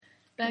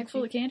Bag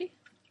full of candy?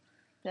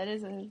 That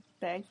is a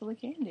bag full of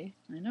candy.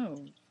 I know.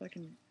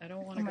 Fucking, I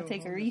don't want to I'm go gonna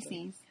take a home with Reese's.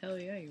 them. Hell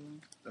yeah, you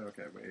will.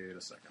 Okay, wait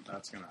a second.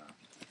 That's gonna happen.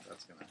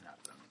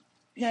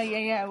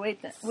 Yeah. Wait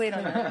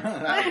on that.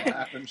 That will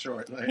happen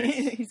shortly.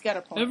 He's got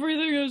a point.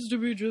 Everything has to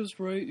be just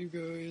right, you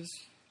guys.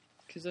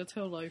 Because that's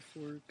how life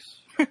works.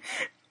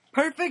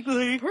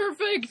 Perfectly.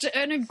 Perfect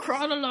and in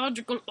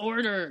chronological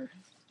order.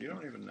 You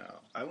don't even know.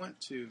 I went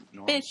to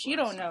Norm's. Bitch, you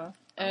don't know.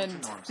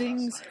 And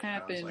things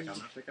happen. I was like, I'm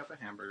gonna pick up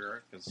a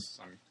hamburger because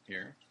I'm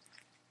here.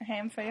 A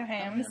ham for your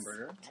hams.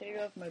 Hamburger. Take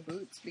off my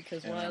boots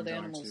because And wild I'm going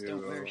animals to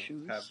don't wear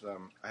shoes.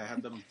 I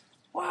had them.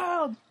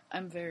 Wild.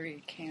 I'm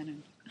very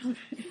canon.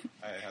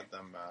 I had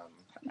them.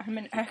 I'm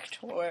an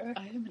actor.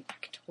 I am an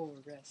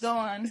actress. Go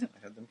on.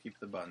 I had them keep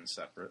the buns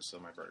separate so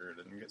my burger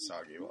didn't get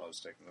soggy while I was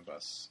taking the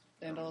bus.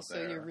 And from also,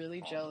 there you're really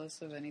home.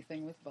 jealous of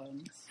anything with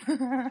buns.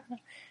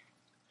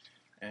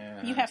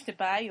 And You have to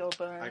buy your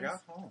buns. I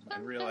got home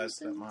and realized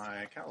that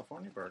my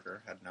California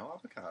burger had no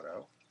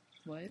avocado,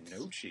 What?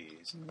 no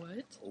cheese,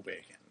 What? no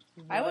bacon.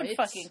 I would What?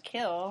 fucking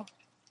kill.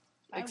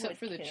 Except would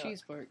for the kill.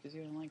 cheese part, because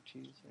you don't like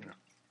cheese. Right?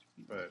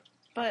 But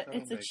But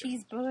it's a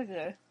bacon.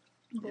 cheeseburger.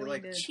 You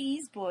like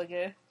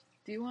Cheeseburger.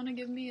 Do you want to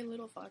give me a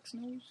little fox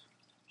nose?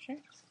 Sure.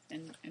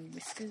 And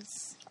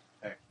whiskers?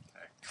 hey.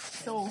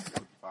 So,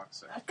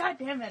 Fox say. God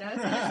damn it, I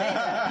was gonna say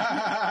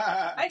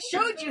that. I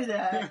showed you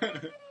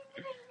that.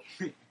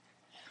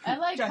 I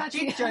like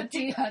Judgy,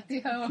 hotty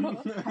hotty ho.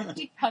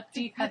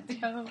 Hotty hotty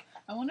ho.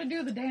 I want to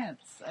do the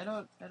dance. I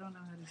don't know how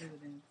to do the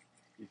dance.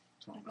 You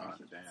don't know how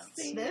to dance.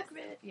 This?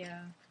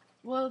 Yeah.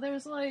 Well,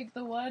 there's like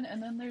the one,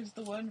 and then there's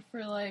the one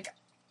for like,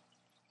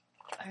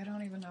 I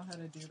don't even know how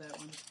to do that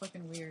one. It's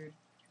fucking weird.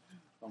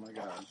 Oh my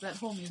god. That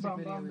whole music Bum,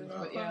 video bum, is, bum,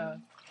 but bum. yeah,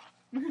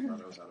 I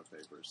thought I was out of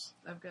papers.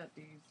 I've got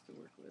these to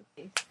work with.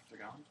 They're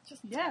gone?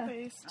 Just Yeah.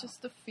 space,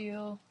 just to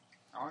feel.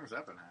 How long has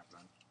that been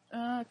happening?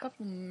 A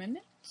couple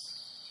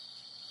minutes.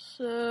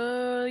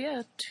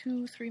 Yeah,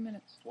 2-3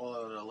 minutes.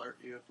 Will it alert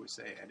you if we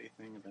say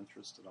anything of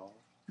interest at all?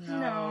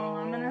 No,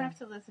 I'm gonna have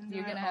to listen to it.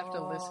 You're gonna have to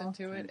all. listen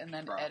to it and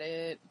then Try.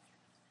 edit.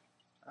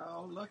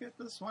 Oh, look at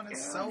this one.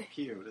 It's so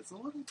cute. It's a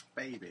little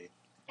baby.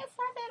 It's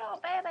a little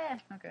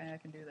baby. Okay, I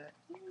can do that.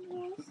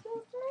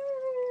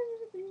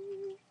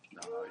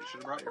 No, you should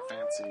have brought your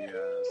fancy I've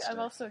stick.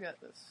 also got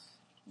this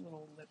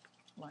little lip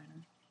liner.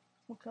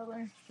 What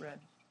color? Red.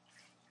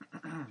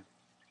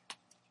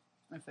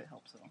 If it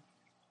helps at all.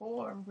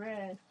 Or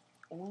red.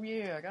 Oh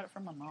yeah, I got it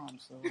from my mom,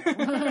 so. Wow.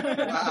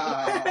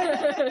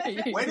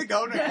 Way to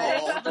go,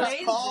 Nicole.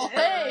 Just call her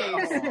Hey. a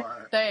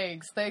whore.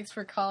 Thanks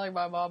for calling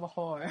my mom a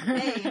whore.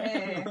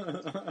 Hey.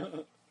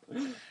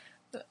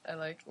 I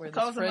like where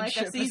Calls this them like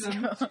I friendship see is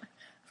them. going.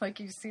 Like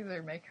you see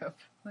their makeup.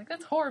 Like,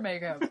 that's whore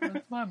makeup.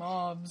 That's my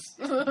mom's.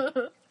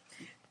 So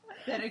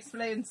That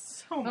explains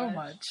so much.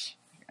 much.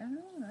 Oh,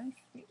 I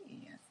see.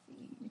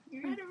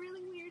 You're at a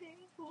really weird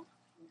angle.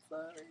 I'm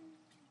sorry.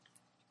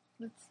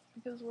 It's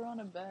because we're on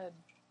a bed.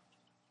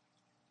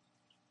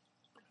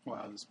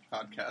 Wow, this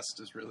podcast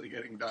is really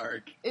getting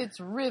dark. It's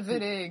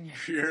riveting.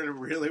 You're at a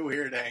really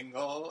weird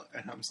angle,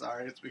 and I'm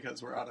sorry, it's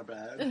because we're on a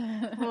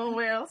bed. Well,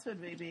 where else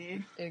would we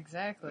be?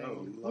 Exactly.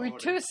 Oh, We're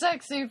Lordy. too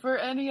sexy for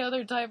any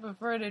other type of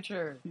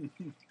furniture.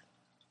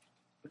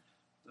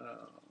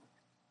 Oh,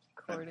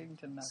 According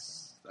to nothing.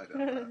 I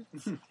don't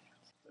know.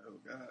 Oh,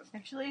 God.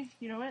 Actually,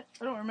 you know what?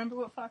 I don't remember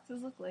what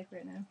foxes look like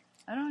right now.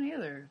 I don't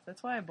either.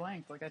 That's why I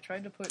blanked. Like, I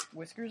tried to put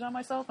whiskers on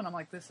myself, and I'm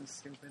like, this is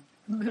stupid.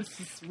 This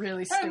is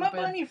really I'm a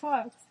stupid. bunny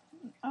fox.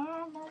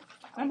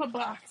 I'm a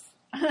box.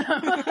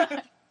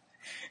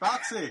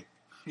 Boxy!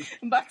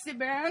 Boxy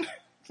Brown.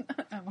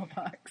 I'm a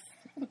box.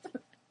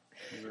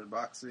 Is it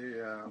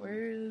Boxy,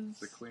 Where's...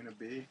 the Queen of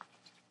Bee?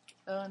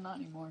 Not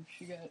anymore.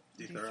 She got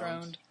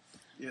dethroned.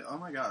 Yeah, oh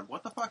my god,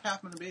 what the fuck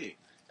happened to Bee?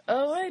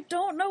 Oh, I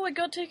don't know. It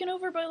got taken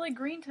over by, like,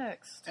 green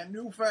text. And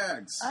new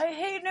fags! I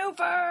hate new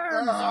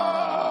firms!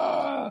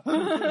 Ah!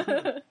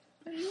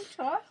 What are you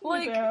talking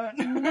Like, about?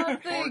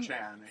 nothing.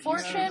 4chan.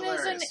 4chan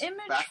is an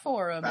image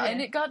forum, back- and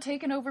it got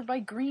taken over by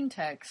green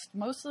text.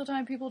 Most of the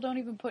time, people don't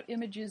even put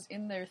images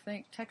in their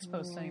text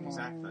posts anymore.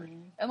 Exactly.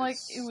 And, like,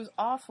 It's- it was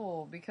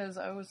awful, because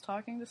I was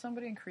talking to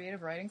somebody in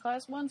creative writing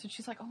class once, and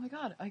she's like, oh my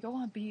god, I go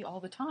on B all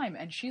the time.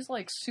 And she's,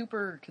 like,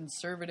 super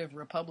conservative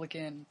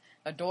Republican,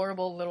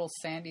 adorable little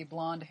sandy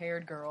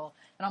blonde-haired girl.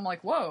 And I'm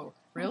like, whoa,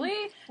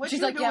 really? What She's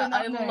you like, yeah, doing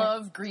I up there?"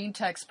 love green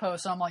text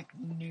posts. I'm like,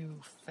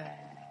 new fag.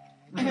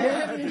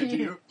 Did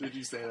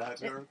you say that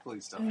to her?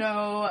 Please don't.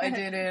 No, I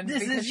didn't. This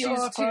because is she's your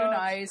too fault.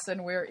 nice,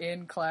 and we're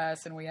in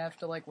class, and we have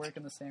to like work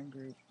in the same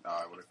group. No,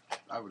 I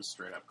would have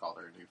straight up called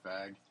her a new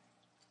fag.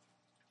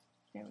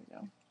 There we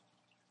go.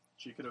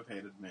 She could have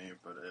hated me,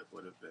 but it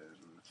would have been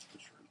the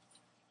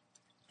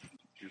truth.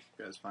 Did you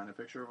guys find a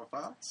picture of a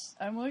fox?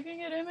 I'm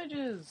looking at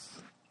images.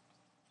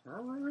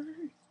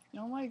 Hooray.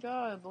 Oh my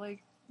god, like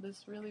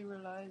this really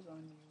relies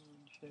on you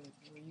and shit.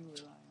 Or you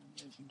rely on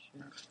it and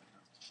shit.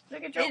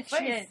 Look at your It's face.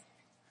 shit.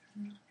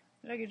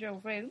 Look at your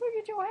face. Look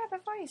at your happy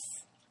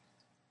face.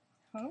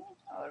 Huh?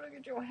 Oh, look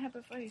at your happy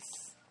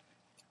face.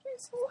 I'm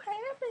so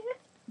happy.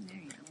 There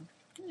you go.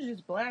 It's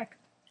just black.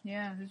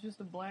 Yeah, it's just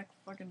a black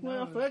fucking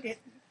Well, nose. fuck it.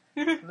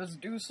 Let's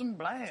do some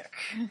black.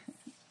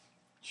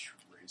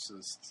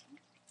 Racist.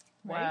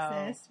 Wow.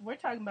 Racist. We're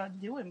talking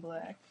about doing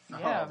black.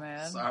 Yeah, Oh,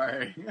 man.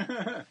 Sorry.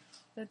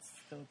 That's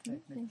still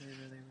technically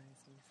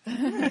really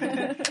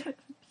racist.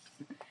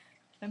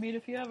 I mean,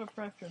 if you have a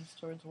preference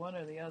towards one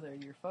or the other,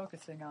 you're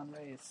focusing on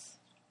race,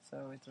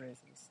 so it's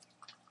racist.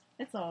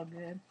 It's all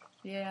good.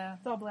 Yeah.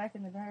 It's all black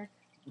in the dark.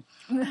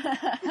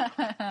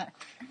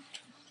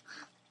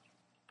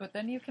 But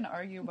then you can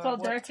argue It's all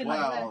about dark what and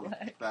Well,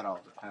 black. that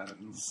all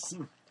depends.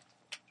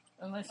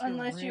 unless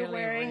You're really,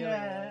 wearing really...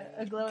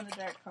 a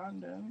glow-in-the-dark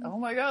condom. Oh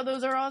my god,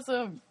 those are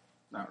awesome!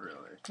 Not really.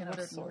 You can What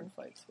have are sword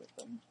cool? fights with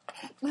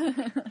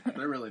them.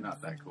 They're really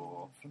not that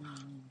cool.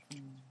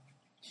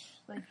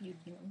 Like you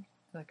do.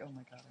 Like, oh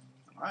my god,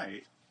 I'm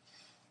Right.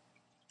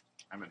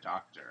 I'm a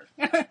doctor.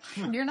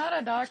 You're not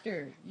a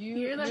doctor.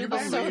 You're the the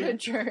soda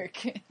jerk.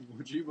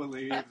 Would you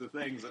believe the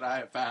things that I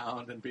have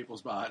found in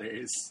people's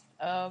bodies?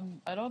 I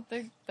don't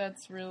think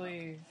that's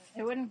really...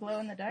 It wouldn't glow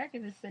in the dark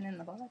if it's been in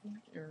the body.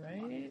 You're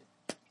right.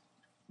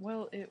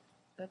 Well,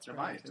 that's It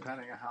right. might,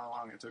 depending on how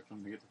long it took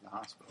them to get to the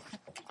hospital.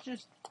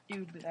 Just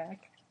do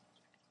black.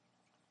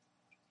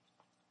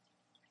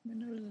 My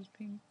nose is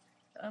pink.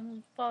 I'm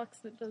a fox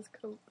that does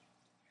coke.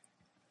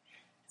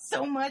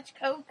 So much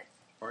coke.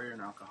 Or you're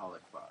an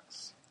alcoholic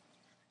fox.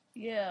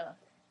 Yeah.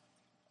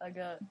 I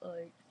got,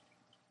 like...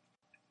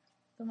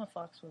 I'm a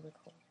fox with a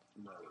cold.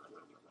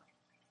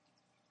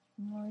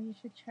 Well, you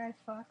should try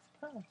Fox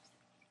Puffs.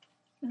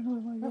 Oh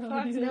my A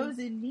fox knows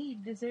in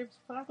need deserves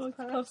Fox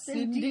Puffs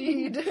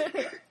indeed.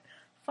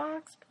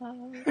 Fox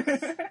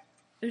Puffs.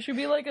 There should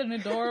be like an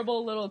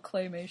adorable little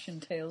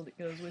claymation tail that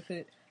goes with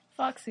it.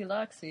 Foxy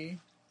Loxy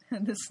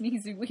and the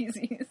Sneezy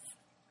Weezies.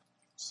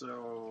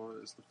 So,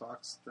 is the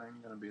fox thing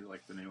going to be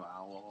like the new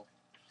owl?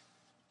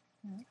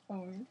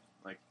 Or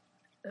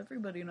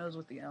Everybody knows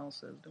what the owl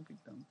says. Don't be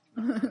dumb.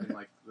 I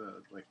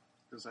mean,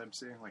 because I'm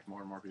seeing like more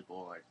and more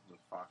people like with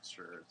fox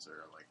shirts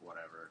or like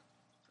whatever.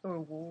 Or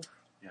wolf.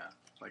 Yeah,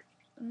 like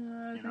I you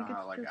know think how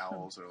it's like just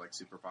owls are like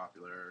super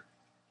popular.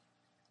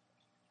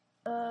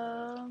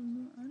 I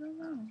don't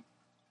know.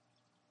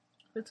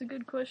 That's a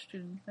good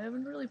question. I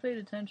haven't really paid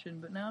attention,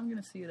 but now I'm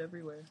gonna see it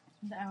everywhere.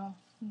 the owl.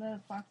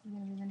 The fox is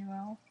going to be the new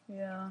owl.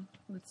 Yeah,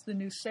 it's the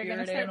new They're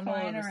gonna spirit start animal of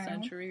flying the around.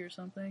 century or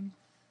something.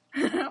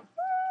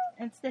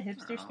 It's the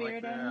hipster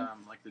spirit animal.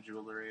 Like the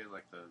jewelry,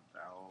 like the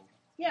owl.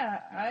 Yeah,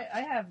 I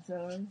have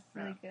those.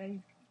 Yeah.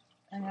 Like,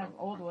 I have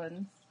old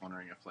ones.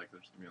 Wondering if like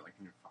there's gonna be like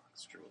new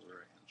fox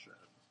jewelry and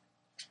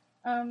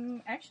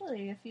shit.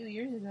 Actually, a few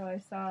years ago, I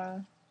saw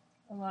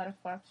a lot of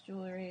fox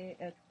jewelry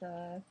at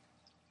the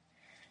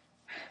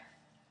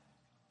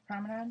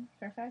Promenade,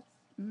 Fairfax.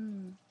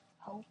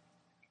 Oh.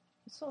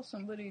 I saw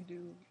somebody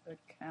do a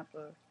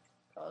Kappa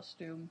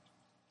costume,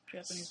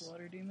 Japanese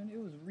water demon. It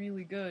was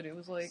really good. It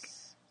was like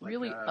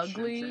really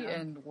ugly Shin-chan?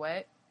 and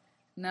wet.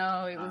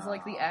 No, it was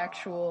like the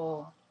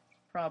actual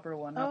proper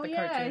one, not Oh the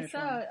yeah, cartoonish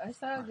one. I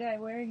saw a guy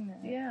wearing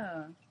that.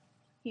 Yeah,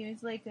 He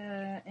was like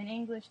an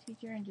English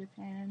teacher in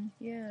Japan,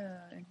 yeah,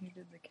 and he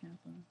did the Kappa.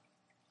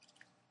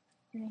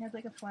 and he had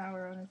like a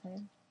flower on his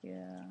head,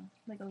 Yeah.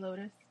 like a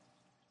lotus.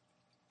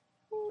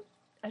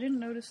 I didn't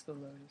notice the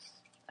lotus.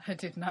 I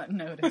did not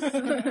notice.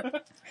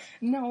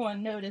 No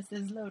one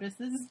notices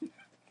lotuses.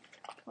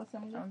 What's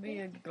some I'll be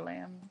a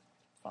glam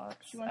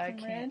fox. You want I some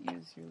can't red?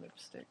 use your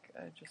lipstick.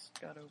 I just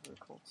got over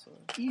a cold sore.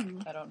 Ew.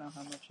 I don't know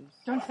how much is...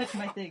 Don't touch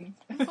my thing.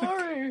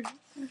 Sorry!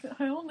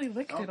 I only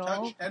licked Don't it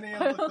all. touch any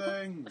of the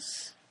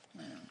things.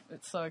 Man,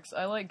 it sucks.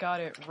 I like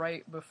got it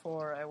right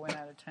before I went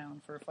out of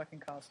town for a fucking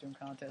costume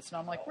contest, and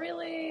I'm like,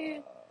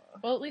 really?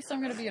 Well, at least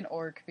I'm gonna be an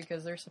orc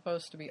because they're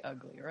supposed to be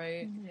ugly,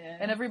 right? Yeah.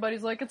 And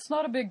everybody's like, it's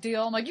not a big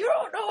deal. I'm like, you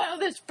don't know how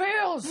this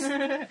feels.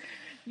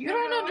 You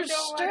don't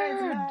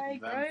understand,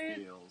 like, Them right?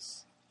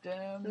 feels.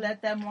 Damn,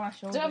 Let them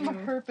wash over damn you.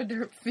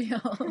 herpaderp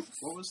feels.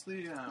 What was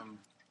the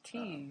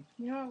Tea.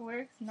 You know what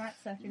works? Not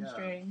sucking Yeah.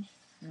 strange.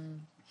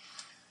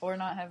 Or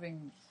not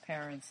having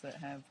parents that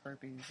have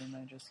herpes and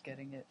then just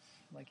getting it,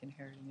 like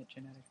inheriting it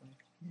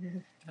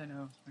genetically. I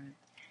know, right?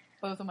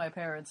 Both of my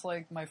parents,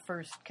 like my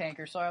first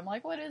canker sore, I'm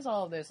like, what is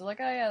all this? They're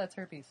like, oh yeah, that's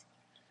herpes.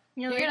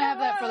 You're gonna have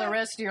that for the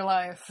rest of your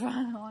life.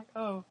 I'm like,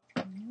 oh.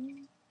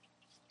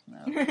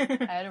 No.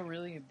 I had a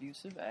really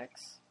abusive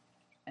ex,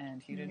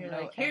 and he didn't You're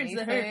know like, here's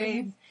the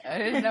anything. I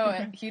didn't know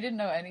it. He didn't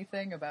know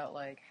anything about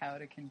like how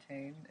to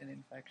contain an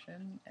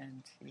infection,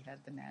 and he had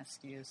the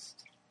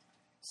nastiest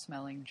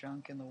smelling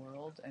junk in the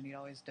world, and he'd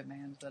always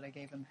demand that I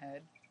gave him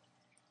head.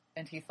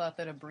 And he thought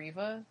that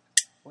Abreva,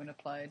 when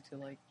applied to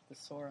like the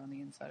sore on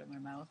the inside of my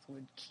mouth,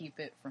 would keep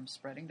it from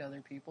spreading to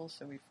other people,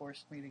 so he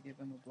forced me to give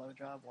him a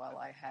blowjob while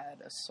I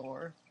had a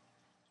sore.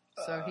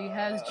 So he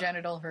has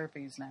genital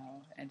herpes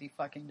now, and he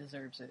fucking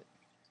deserves it.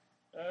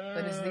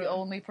 That is the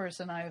only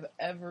person I've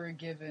ever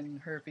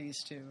given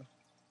herpes to.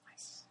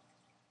 Nice.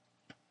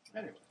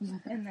 Anyway.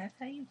 And that's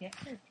how you get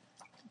hurt.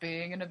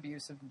 Being an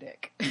abusive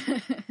dick.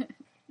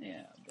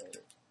 Yeah, but...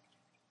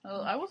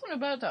 Well, I wasn't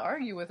about to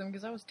argue with him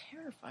because I was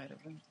terrified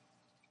of him.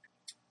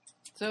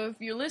 So if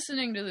you're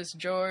listening to this,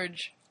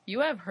 George, You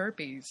have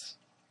herpes.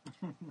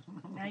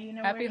 Now you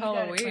know Happy where you got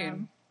it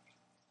Halloween.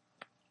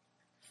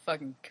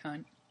 Fucking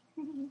cunt.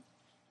 from.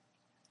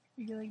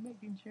 You like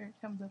making sure it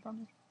comes up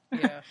on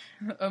Yeah.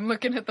 I'm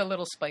looking at the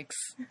little spikes.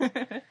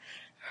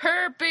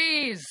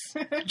 Herpes!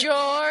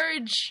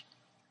 George!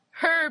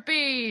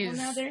 Herpes!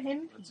 Well, now they're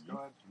him. Let's go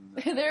ahead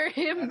and, They're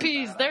him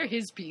peas. that They're out.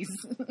 his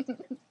peas.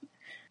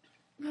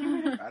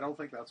 I don't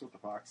think that's what the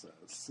fox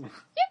says.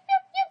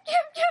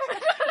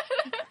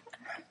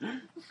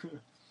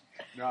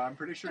 No, I'm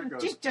pretty sure it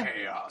goes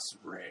chaos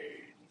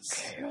reigns.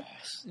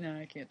 Chaos. No,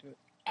 I can't do it.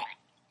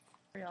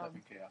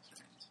 Fucking chaos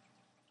reigns.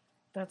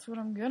 That's what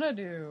I'm gonna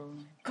do.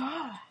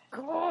 God.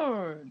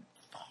 God.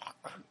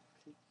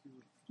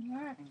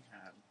 What?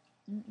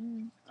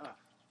 Mm-mm. Ah.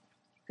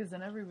 Because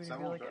then everybody So I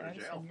would be won't like, go to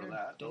Addison, jail you're for a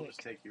that. They'll dick. just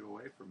take you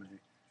away from me.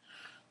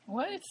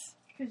 What?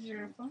 Because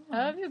you're a phone.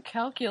 How have you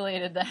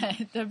calculated that?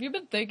 Have you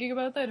been thinking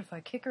about that? If I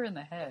kick her in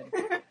the head,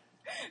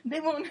 They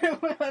won't know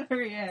how to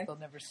react. they'll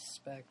never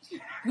suspect.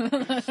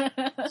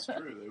 It's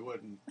true, they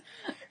wouldn't.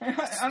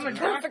 I'm a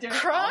Perfect doctor.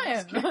 crime.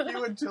 I'll just kick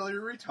you until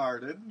you're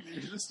retarded.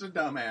 You're just a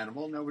dumb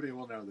animal. Nobody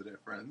will know the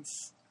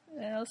difference.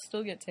 Yeah, I'll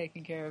still get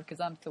taken care of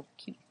because I'm so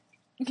cute.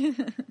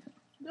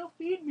 They'll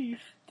feed me.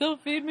 They'll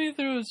feed me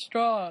through a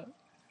straw.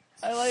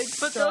 I like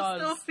But straws.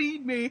 they'll still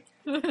feed me.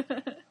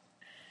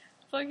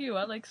 Fuck you,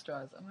 I like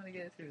straws. I'm gonna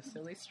get it through a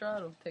silly straw.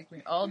 It'll take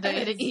me all day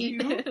Yes, to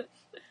eat. you.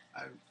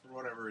 For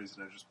whatever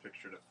reason, I just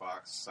pictured a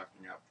fox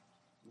sucking up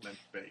limp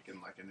bacon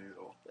like a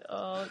noodle.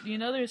 You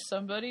know, there's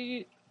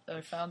somebody.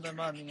 I found them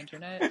on the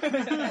internet.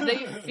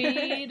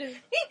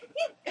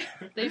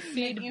 They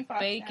feed Making fox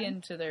bacon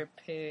sounds. to their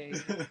pig.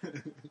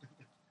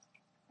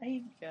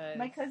 Guys.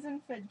 My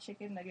cousin fed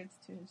chicken nuggets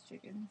to his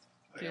chickens.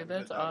 Dude, We did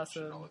that's that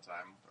awesome. shit all the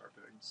time with our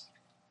pigs.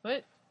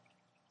 What?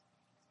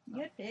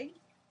 You had pigs?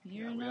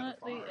 You're Yeah, we had a not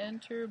the farm.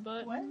 enter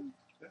button? What?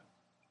 Yeah.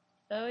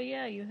 Oh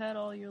yeah, you had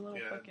all your little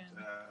We had, fucking...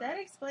 That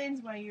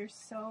explains why you're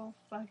so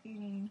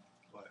fucking...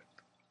 what?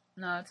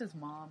 No, it's his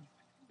mom.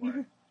 What?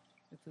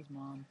 It's his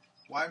mom.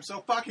 Why I'm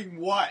so fucking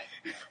what?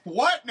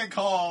 What,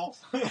 Nicole?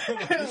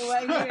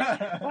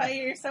 why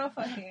you're so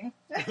fucking...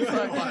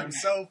 Why I'm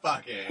so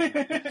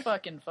fucking.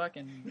 fucking,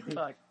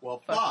 fuck.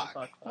 Well, Fuck.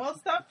 fuck. Well,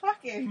 stop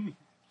fucking.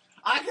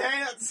 I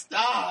can't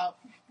stop.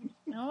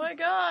 Oh my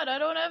god, I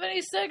don't have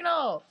any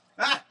signal!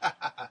 I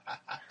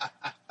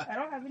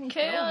don't have any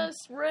Chaos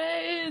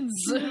reigns!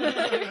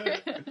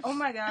 phone. Oh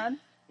my god.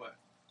 What?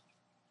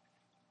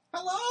 It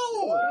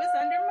Hello. was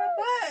under my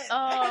butt.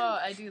 Oh,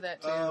 I do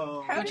that too.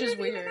 Oh. How which did is it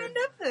weird. even end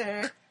up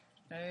there?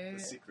 Right? The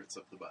secrets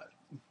of the butt.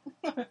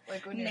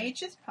 Like when you're...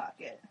 Nature's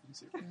pocket.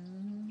 Secret.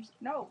 Mhm.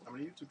 No. I'm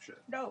gonna YouTube shit.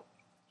 No.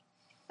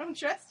 I don't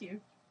trust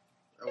you.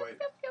 Oh wait,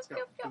 it's got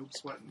boob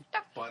sweat and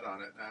butt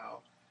on it now.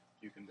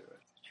 You can do it.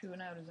 Chewing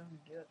out his own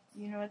guts.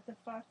 You know what the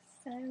fox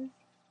says?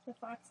 The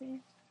foxy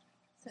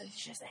says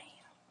Shazam.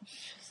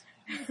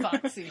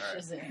 Foxy Alright.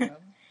 Shazam.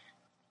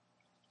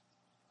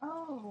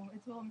 Oh,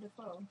 it's Willem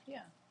Dafoe. Yeah.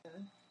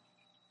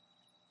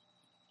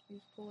 He's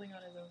pulling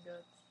on his own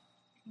guts.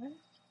 What?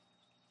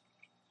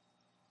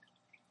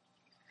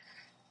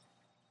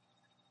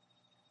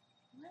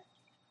 What?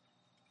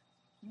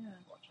 Yeah.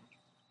 Watch him.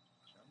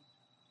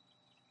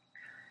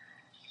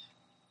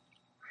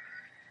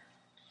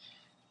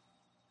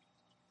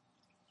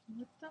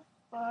 What the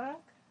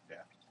fuck? Yeah.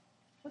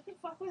 What the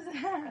fuck was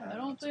that? I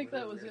don't It's a think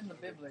that really was weird in the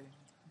movie. Bible.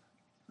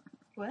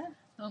 What?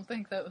 I don't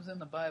think that was in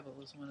the Bible. It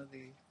was one of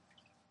the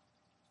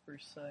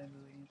first signs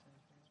of the Antichrist.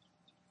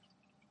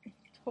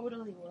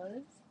 Totally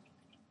was.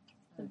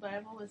 The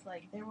Bible was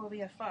like, there will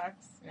be a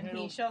fox, and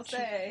It'll he shall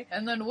say.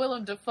 And then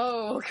Willem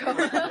Dafoe comes.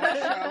 What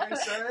shall we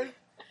say?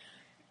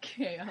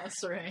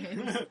 Chaos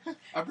reigns.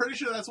 I'm pretty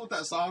sure that's what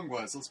that song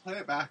was. Let's play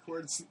it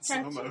backwards in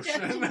slow Catchy,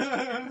 motion.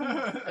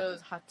 It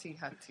was hati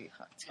hati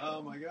hati.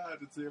 Oh my god,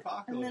 it's the And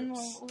apocalypse. then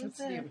what was It's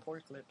the the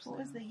apocalypse. what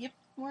was the yip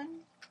one?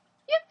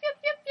 Yip yip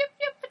yip yip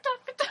yip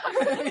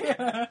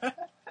pata pata.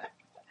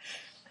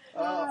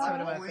 Oh, That's I've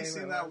one of my only seen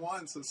favorite that ones.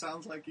 once. It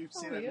sounds like you've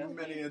seen Oh, it yeah?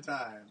 many a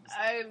times.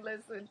 I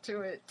listen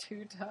to it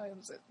 2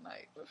 times at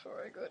night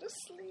before I go to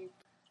sleep.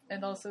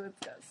 And also it's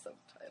got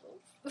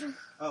subtitles.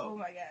 Oh Oh,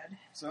 my god.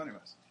 so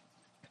anyways.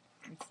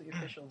 It's the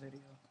official video.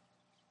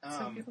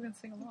 So people can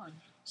sing along.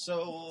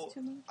 So It's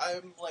too much.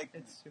 I'm like,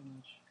 It's too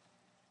much.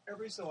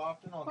 every so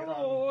often I'll get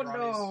Oh on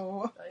Ronnie's.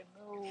 no. I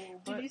know,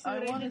 but Did you see I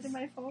what I want did to to...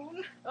 my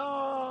phone?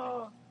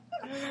 Oh!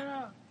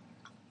 No.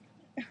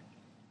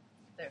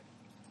 There.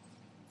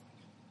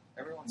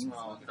 Every once in a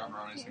while I'll get on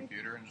Ronnie's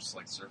computer and just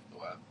like surf the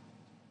web.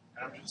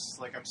 And I'm just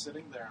like, I'm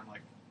sitting there and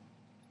like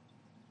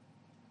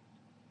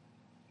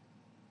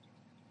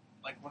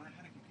when I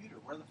had a computer,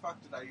 where the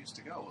fuck did I used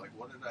to go? Like,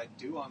 what did I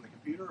do on the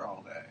computer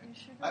all day? You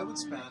should I go would on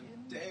spend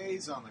in-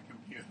 days on the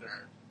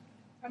computer.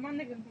 I'm on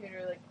the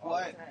computer like all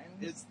What the time.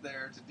 is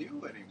there to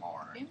do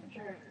anymore?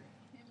 Imager.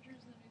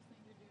 Imager's the new thing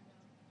to do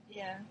now.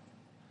 Yeah.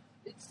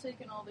 It's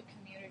taken all the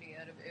community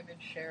out of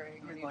image sharing. I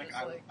and mean, you like,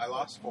 just, I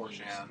lost you 4chan.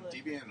 just, like-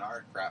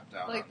 DeviantArt crapped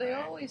out like on they me.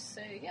 always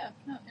say, yeah,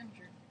 no,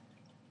 Imager.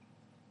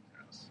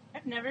 Yes.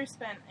 I've never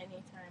spent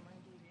any time on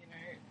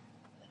DeviantArt.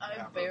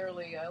 I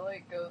barely. I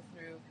like go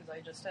through because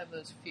I just have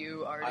those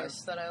few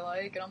artists that I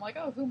like, and I'm like,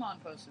 oh, Human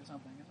posted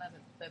something, and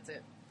that's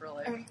it for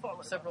like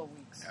several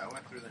weeks. Yeah, I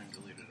went through there and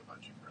deleted a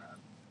bunch of crap.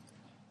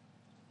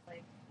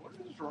 Like, what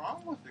is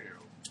wrong with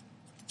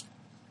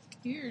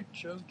you? You're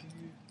chunky.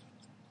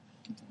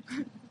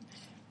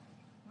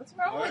 what's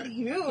wrong What? with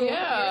you?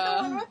 Yeah.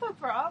 You're the one with the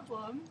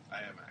problem. I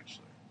am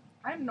actually.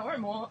 I'm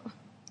normal.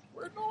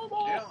 We're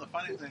normal. You know, the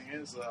funny thing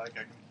is, like,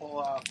 I can pull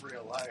off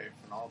real life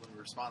and all the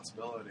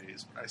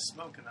responsibilities, but I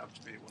smoke enough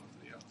to be one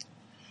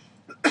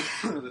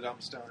of the dumb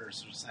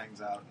stoners who just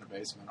hangs out in the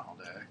basement all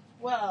day.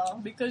 Well,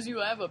 Because you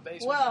have a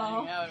basement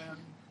Well. to hang out in.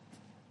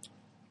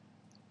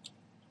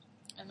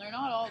 And they're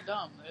not all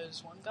dumb.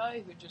 There's one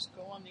guy who just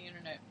go on the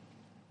internet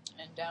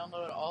and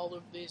download all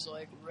of these,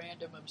 like,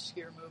 random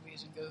obscure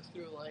movies and go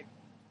through, like,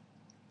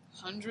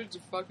 hundreds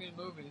of fucking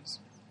movies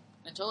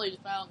until he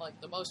found, like,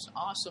 the most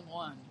awesome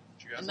one.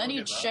 Did you guys And then all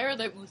he'd give up? share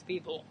that with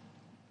people.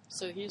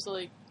 So he's,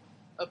 like,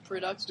 a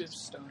productive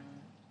stoner.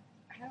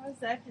 how is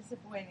that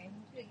disappointing?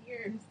 Look at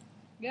yours.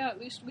 Yeah, at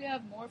least we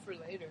have more for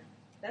later.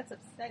 That's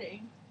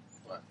upsetting.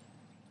 What?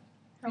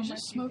 How He's much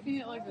just you smoking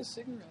can it like a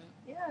smoke. cigarette.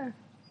 Yeah.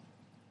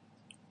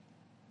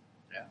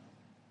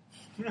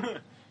 Yeah.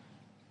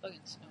 Fucking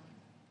stoner.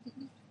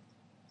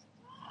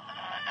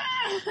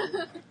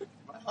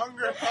 My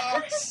hunger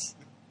fox!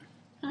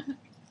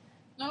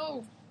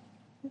 No,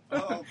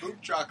 Oh,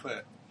 boob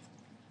chocolate.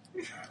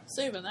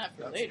 saving that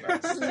for That's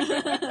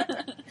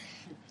later.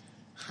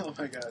 Oh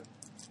my god.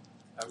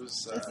 I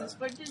was, This is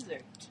for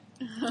dessert.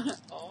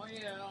 Oh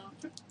yeah,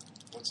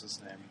 what's his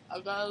name?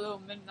 I've got a little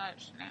midnight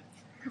snack.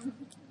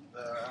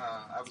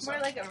 I was It's more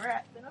on, like a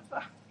rat than a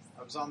fox.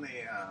 I was on the,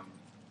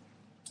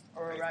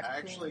 Or a I raccoon.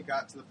 actually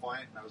got to the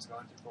point, and I was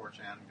going through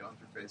 4chan, going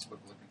through Facebook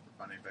looking for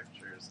funny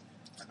pictures.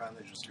 I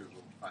finally just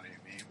Googled funny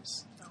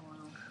memes. Oh wow.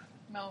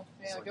 No,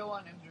 yeah, It's like- go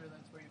on Imgur.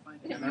 That's where you find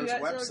it. Yeah. And there's a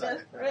You got so website,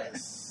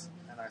 desperate.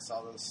 and I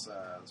saw this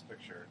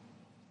picture,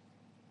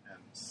 and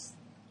it's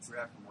the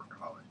guy from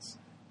Workaholics.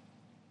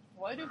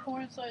 Why do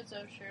porn sites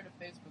have shared a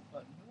Facebook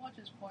button? Who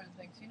watches porn and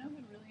thinks, you know,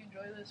 who'd really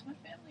enjoy this? My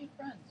family and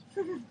friends.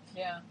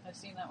 Yeah, I've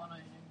seen that one on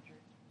Imgur.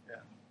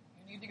 Yeah.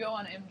 You need to go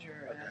on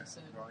Imgur Okay, and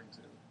send I'm going to.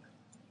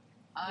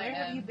 Where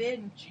have you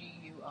been?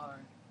 IMGUR.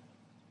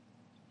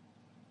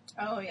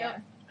 Oh, yeah.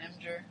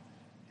 Imgur.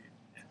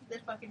 The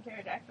fucking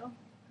pterodactyl.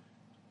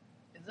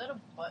 Is that a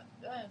butt?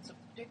 It's a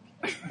dick.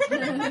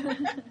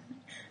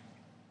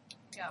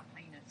 Yeah,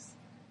 penis.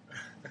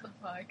 What the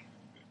fuck?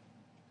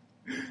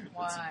 It's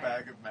Why? a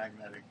bag of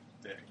magnetic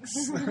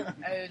dicks.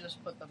 I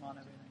just put them on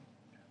everything.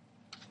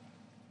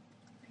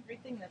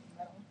 Everything that's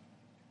metal.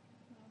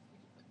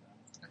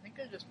 I think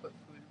I just put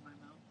food in my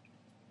mouth.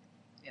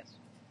 Yes.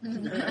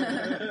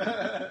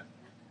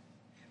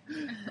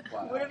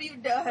 Wow. What have you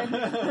done?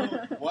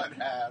 What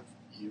have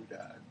you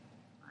done?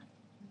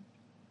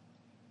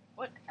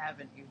 What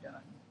haven't you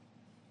done?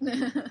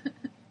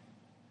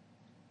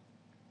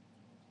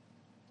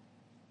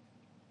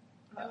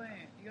 Oh,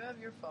 wait, you have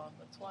your phone.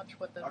 Let's watch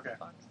what the Okay.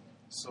 fox did.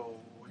 So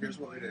here's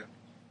what we do.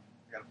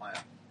 We got a plan.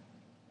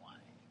 Why?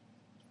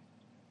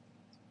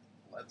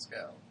 Let's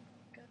go.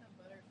 Got a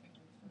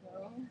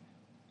butterfinger.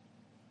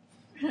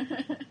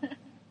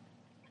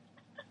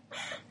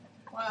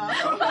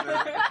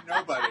 Wow.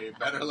 Nobody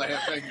better lay a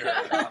finger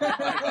on my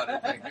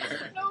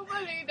butterfinger.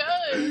 Nobody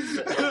does.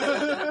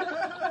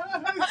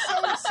 It's so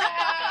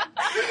sad.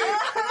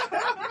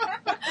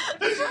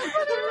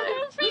 Somebody lay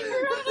a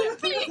finger on a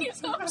penis.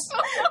 I'm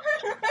sorry.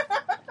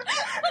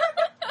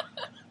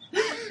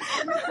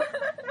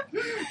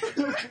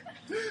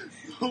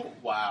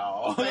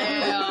 Wow.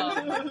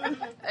 Damn.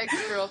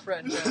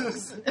 Ex-girlfriend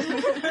jokes.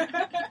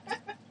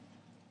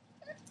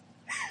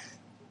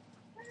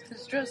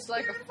 It's just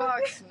like a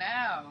fox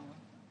now.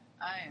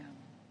 I am.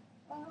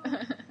 Oh, I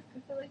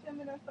feel like I'm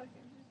gonna fucking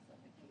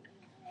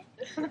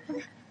just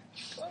suffocate.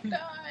 Don't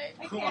die.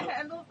 I can't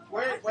handle the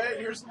Wait, water.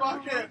 here's the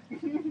bucket. No,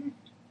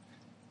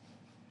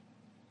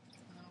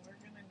 we're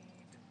gonna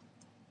need...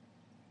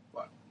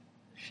 What?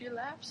 She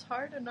laughs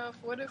hard enough.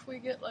 What if we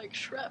get, like,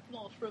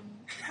 shrapnel from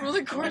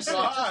the corset?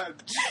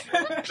 God.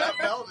 That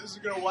belt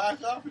isn't going to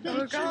whack off into Oh,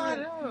 your God,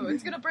 chin. no.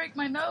 It's gonna break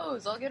my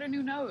nose. I'll get a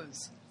new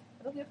nose.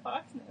 It'll be a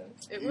fox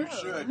nose. It You will.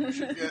 should.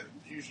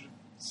 You should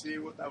see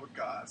what that would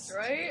cost.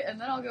 Right? And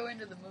then I'll go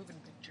into the moving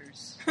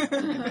pictures.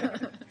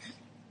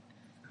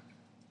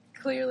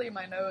 Clearly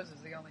my nose is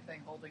the only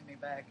thing holding me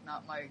back,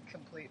 not my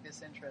complete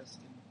disinterest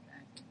in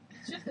acting.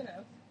 It's just a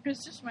nose.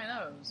 It's just my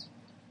nose.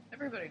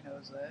 Everybody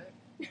knows that.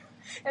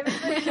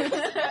 Everybody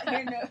knows about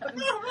your nose.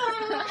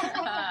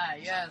 Ah,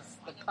 yes,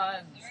 the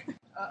puns.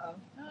 Uh-oh.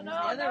 No, There's no,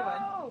 the other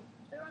one. no.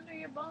 They're under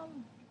your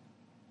bum.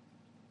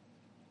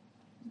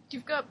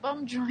 You've got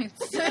bum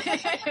joints.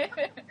 I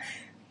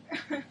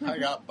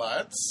got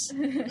butts. Oh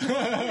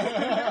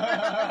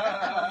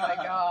my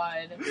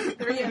god.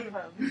 3 of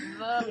them.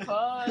 The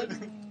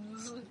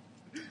puns.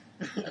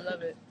 I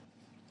love it.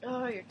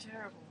 Oh, you're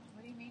terrible.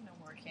 What do you mean no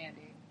more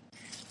candy?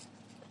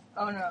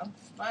 Oh no,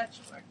 much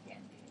more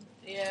candy.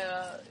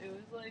 Yeah, it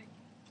was like...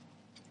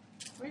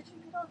 Where'd you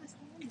get all this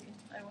candy?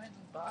 I went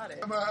and bought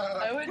it. Come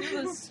on. I went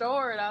to the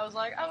store and I was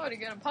like, I'm gonna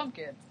get a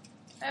pumpkin.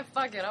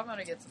 Fuck it, I'm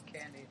gonna get some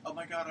candy. Oh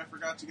my god, I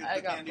forgot to get I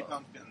the got candy both.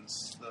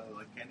 pumpkins. The,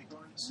 candy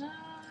corns. No,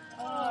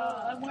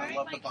 Oh, I'm wearing I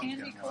love my the pumpkin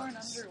candy corn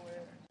ones.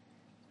 underwear.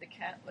 The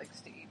cat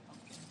likes to eat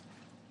pumpkin.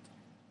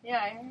 Yeah,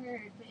 I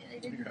heard. But I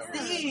didn't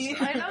Yeah. see.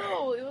 I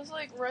know, it was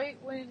like right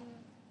when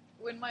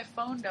my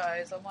phone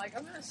dies, I'm like,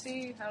 I'm gonna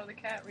see how the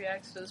cat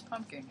reacts to this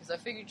pumpkin, because I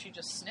figured she'd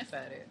just sniff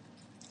at it.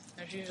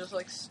 And she's just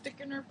like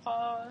sticking her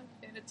paw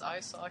in its eye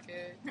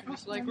socket, and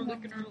just like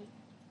licking her.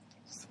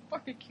 It's the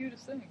fucking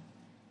cutest thing.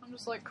 I'm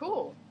just like,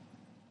 cool.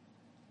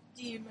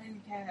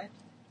 Demon cat.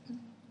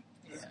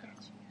 Yeah.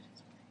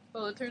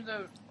 Well, it turns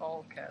out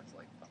all cats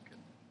like pumpkin.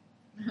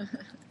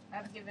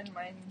 I've given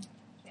mine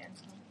canned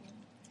pumpkin.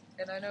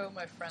 And I know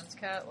my friend's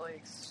cat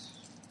likes,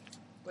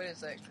 what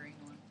is that green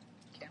one?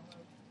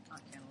 Cantaloupe?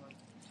 Not cantaloupe.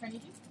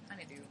 Honeydew?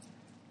 Honeydew.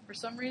 For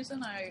some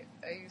reason, I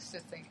used to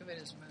think of it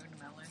as moon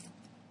melon.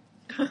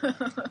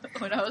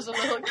 When I was a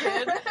little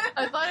kid,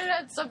 I thought it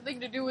had something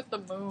to do with the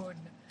moon.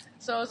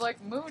 So I was like,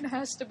 moon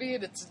has to be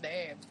in its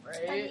name,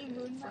 right? Honey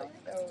moon It's melon?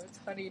 like, no, it's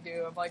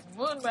honeydew. I'm like,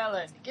 moon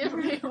melon, give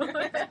me one.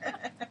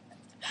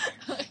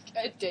 Like,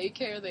 at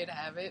daycare, they'd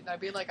have it, and I'd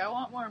be like, I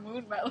want more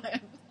moon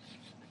melon.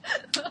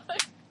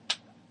 Like,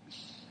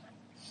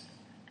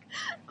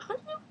 what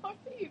the fuck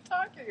are you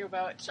talking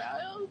about,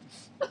 child?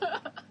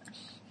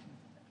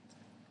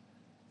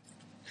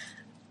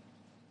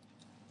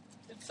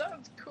 It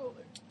sounds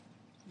cooler.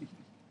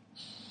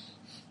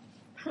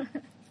 What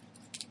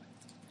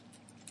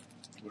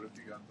if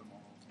you got them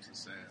all to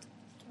say it?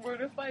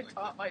 What if I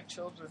taught my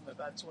children that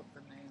that's what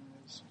the name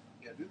is?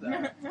 Yeah, do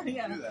that.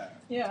 Yeah. Do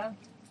that. Yeah.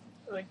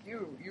 Like,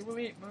 you will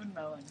eat moon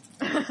melon.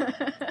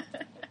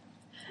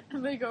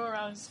 And they go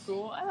around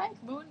school, I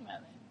like moon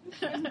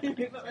melon.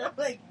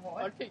 Like,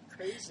 what? Fucking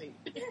crazy.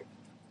 I'm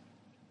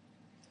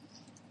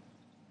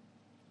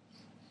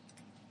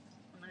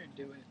gonna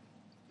do it.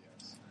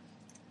 Yes.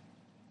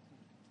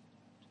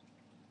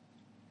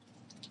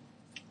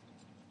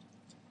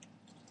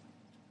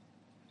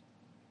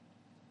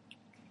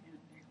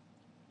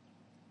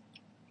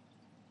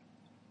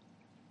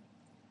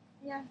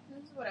 Yeah,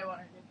 this is what I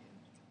wanted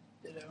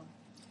to do. Ditto.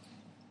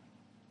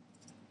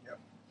 Yep.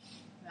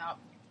 Now.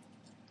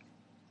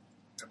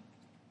 Yep.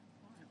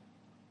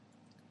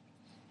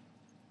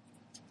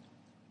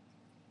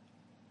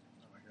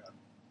 Oh my god.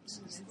 This is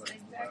It's like the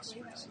exactly best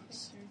how I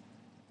Reese's. pictured.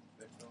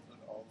 They filled it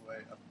all the way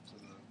up to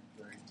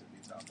the very tippy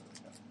top of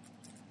the cup.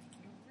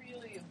 You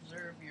really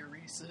observe your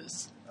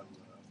Reese's. I love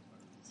my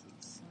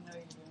Reese's. I know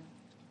you do.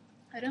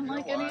 I didn't You know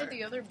like any why? of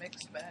the other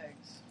mixed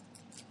bags.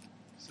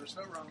 So there's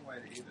no wrong way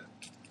to eat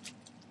it.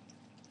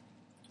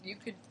 You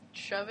could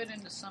shove it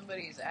into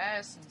somebody's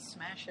ass and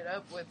smash it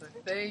up with a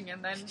thing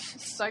and then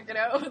suck it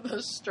out with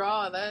a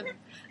straw. Then, I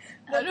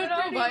That's don't a know,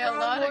 pretty by a wrong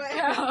lot of way.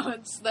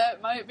 counts,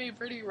 that might be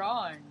pretty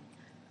wrong.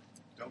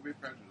 Don't be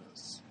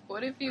prejudiced.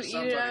 What if you For eat it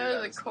somebody, out of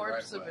that the is the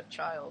corpse right of way. a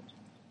child?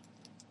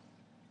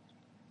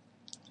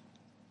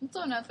 It's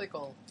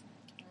unethical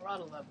on a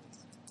lot of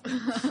levels.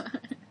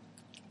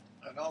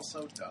 And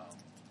also dumb.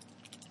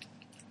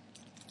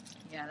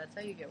 Yeah, that's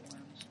how you get worms.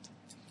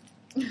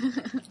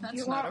 That's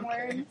You not want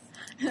okay. worms?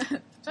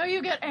 That's how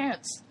you get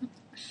ants.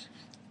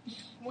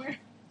 Worms.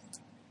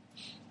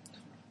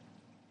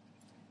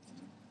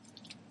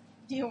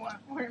 Do you want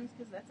worms?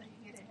 Because that's how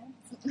you get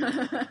ants.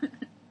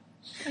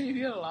 You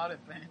get a lot of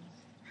things.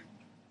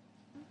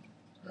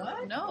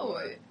 What? No.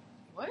 What?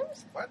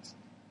 What? What?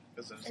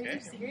 Because it's Are you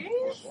game.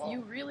 serious? Fourth wall.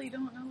 You really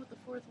don't know what the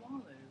fourth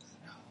wall is.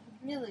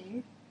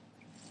 Really?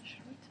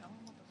 Should we tell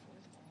them what the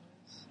fourth wall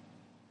is?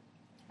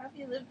 How have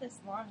you lived this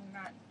long and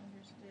not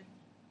understood?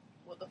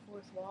 What the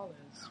fourth wall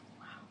is?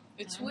 Wow.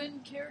 It's when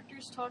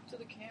characters talk to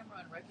the camera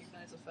and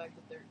recognize the fact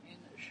that they're in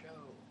a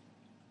show.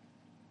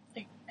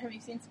 Like, have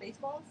you seen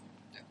Spaceballs?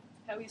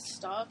 How he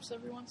stops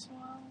every once in a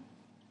while,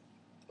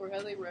 or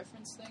how they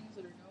reference things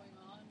that are going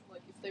on.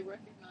 Like if they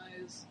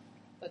recognize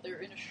that they're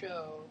in a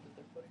show, that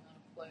they're putting on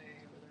a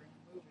play, or they're in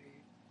a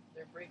movie,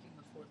 they're breaking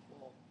the fourth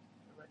wall.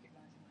 They're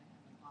recognizing they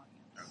have an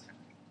audience. Okay.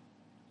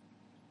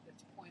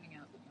 It's pointing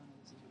out that none of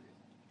this is real.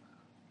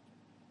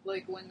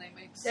 Like when they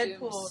make Sim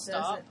Deadpool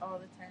stop. does it all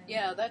the time.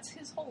 Yeah, that's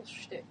his whole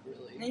shtick,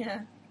 really.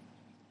 Yeah.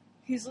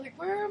 He's like,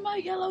 "Where are my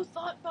yellow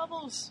thought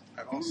bubbles?"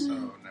 I've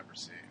also never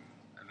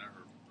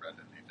read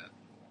any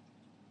Deadpool.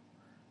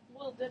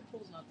 Well,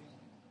 Deadpool's not the only one.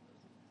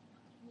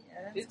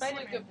 Yeah, that's It's like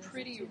Spider-Man a does it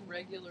pretty too.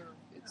 regular.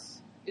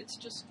 It's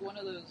just one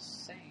of those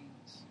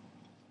sayings.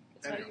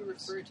 It's how you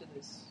Anyways. refer to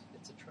this.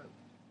 It's a trope.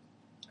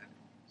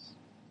 Anyways.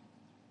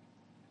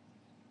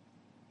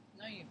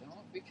 No, you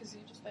don't, because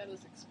you just had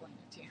us explain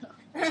it to you.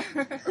 Okay.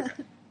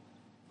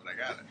 But I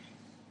got it.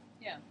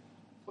 Yeah,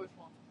 fourth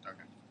wall.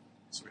 Okay.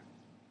 Sweet.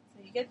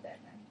 So you get that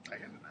then. I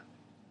get it now.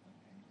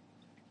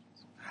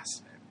 It's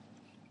fascinating.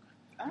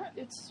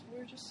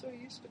 We're just so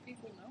used to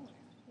people knowing.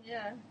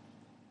 Yeah.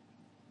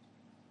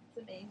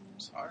 It's amazing.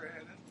 Sorry, I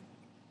didn't.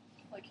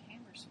 Like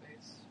hammer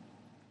space.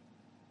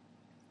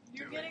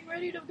 You're Do it. getting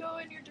ready to go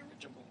in your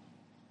dirigible.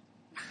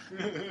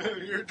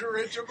 You're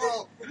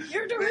dirigible.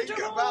 You're Think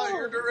dirigible. about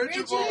your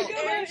dirigible. Rigid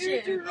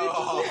airship.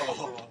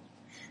 Oh.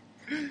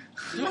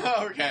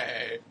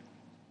 Okay.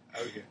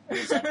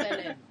 You're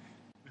Zeppelin.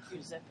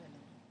 You're Zeppelin.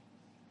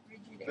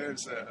 Rigid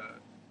There's airship.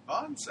 a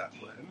Von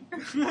Zeppelin.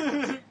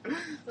 The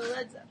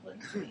Led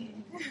Zeppelin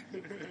scene.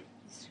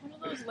 It's one of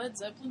those Led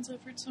Zeppelins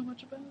I've heard so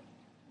much about.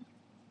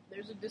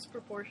 There's a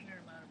disproportionate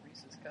amount of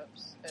Reese's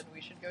cups, and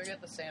we should go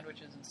get the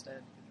sandwiches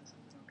instead, because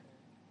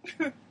this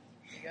isn't okay.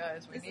 You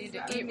guys, we This need is to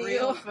not a eat meal.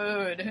 real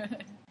food.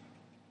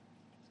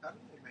 How do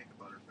they make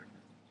a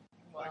Butterfinger?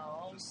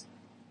 Well, Like, just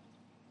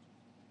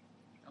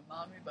a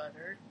mommy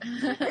butter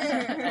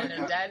and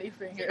a daddy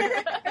finger.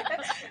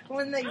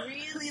 When they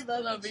really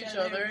love each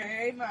other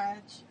very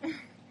much.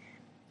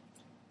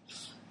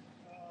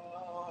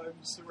 oh, I'm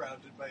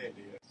surrounded by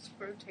idiots.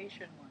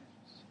 Rotation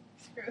marks.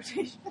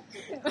 Scrotation.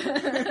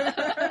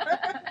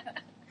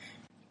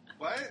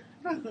 What?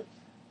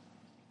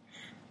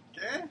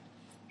 Okay.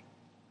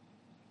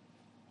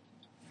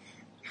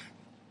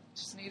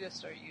 Just need to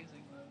start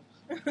using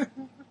those.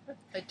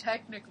 I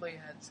technically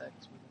had sex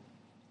with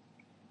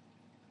it.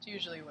 It's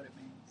usually what it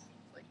means.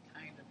 It's like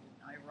kind of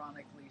an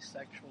ironically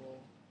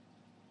sexual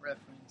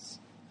reference.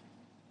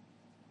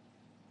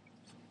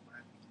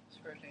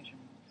 Scrotation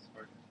marks.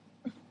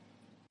 Okay.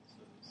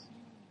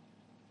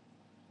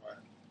 What?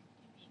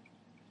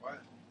 What?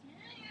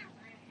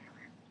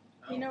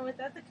 You know,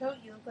 without the coat,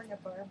 you look like a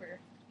barber.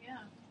 Yeah.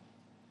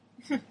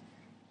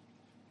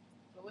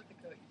 But with the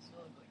coat, you still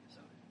look like a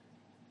soda.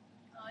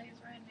 Oh,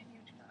 he's riding a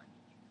huge cock.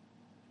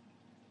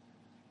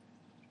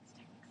 It's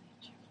technically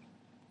a chick.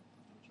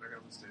 Check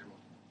out the stable.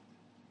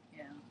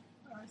 Yeah.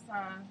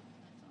 Awesome.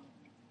 That's all.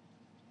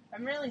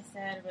 I'm really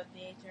sad about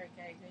the HR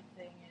Geiger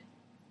thing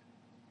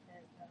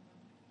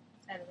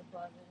out of the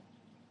closet.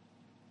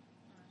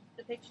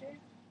 The picture?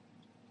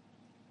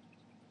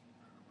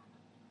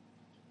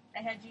 I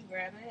had you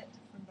grab it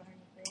from behind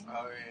the thing.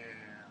 Oh,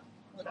 yeah.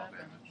 What It's all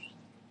happened? damaged.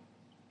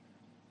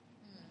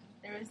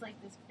 There was like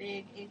this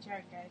big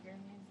HR Geiger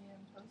museum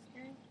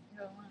poster,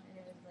 Go on. and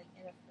it was like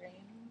in a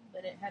frame,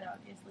 but it had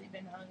obviously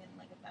been hung in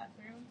like a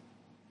bathroom,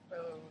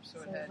 Oh, so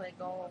so it it was had like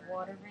all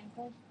water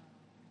wrinkled.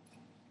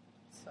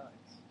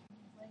 Sucks.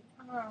 Like,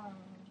 oh.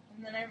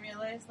 And then I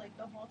realized like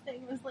the whole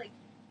thing was like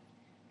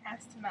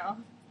ass to mouth,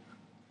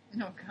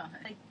 Oh god.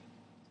 like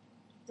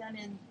done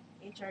in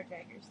HR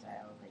Geiger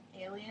style, like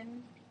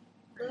alien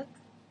look.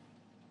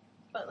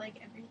 But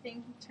like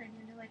everything turned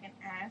into like an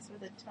ass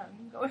with a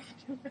tongue going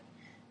to it.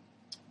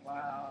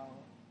 Wow.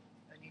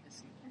 I need to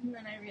see And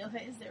then I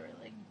realized there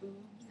were like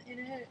boobs in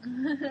it.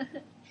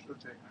 that. Should have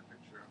taken a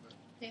picture of it.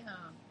 Yeah.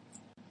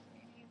 We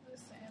need the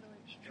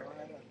sandwich Go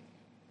ahead. tray.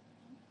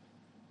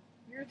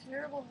 You're a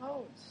terrible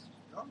host.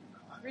 No, I'm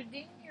not.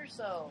 Redeem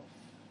yourself.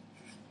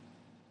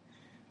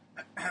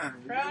 You've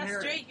been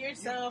Prostrate here-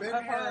 yourself You've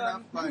been here upon-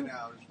 enough by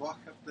now. Just walk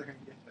up there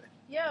and get it.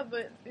 Yeah,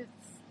 but it's...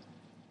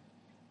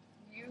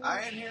 You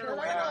I ain't here to shut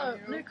wait up. on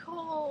you.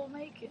 Nicole,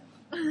 make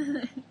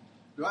him.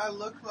 Do I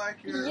look like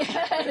you're...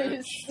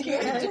 Yes, you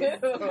Yes.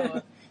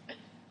 do.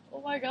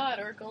 Oh my god,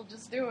 Urkel,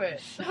 just do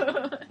it.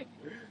 Whoa.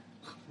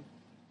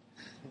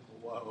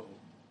 Whoa,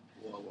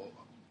 whoa, whoa.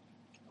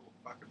 I will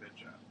fuck a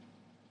bitch up.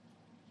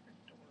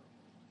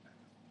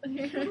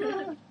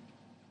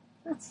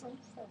 That's so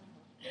sad.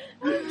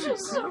 I'm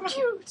just so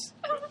cute.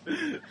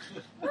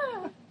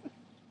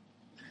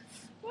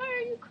 Why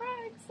are you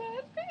crying,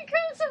 son?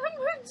 Because I'm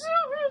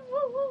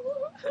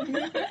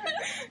adorable.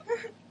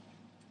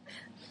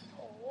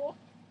 Oh,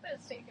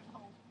 let's take him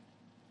home.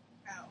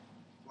 Ow.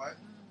 What?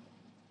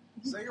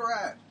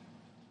 Cigarette!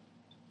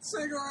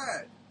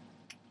 Cigarette!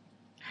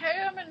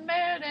 Ham and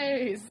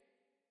mayonnaise.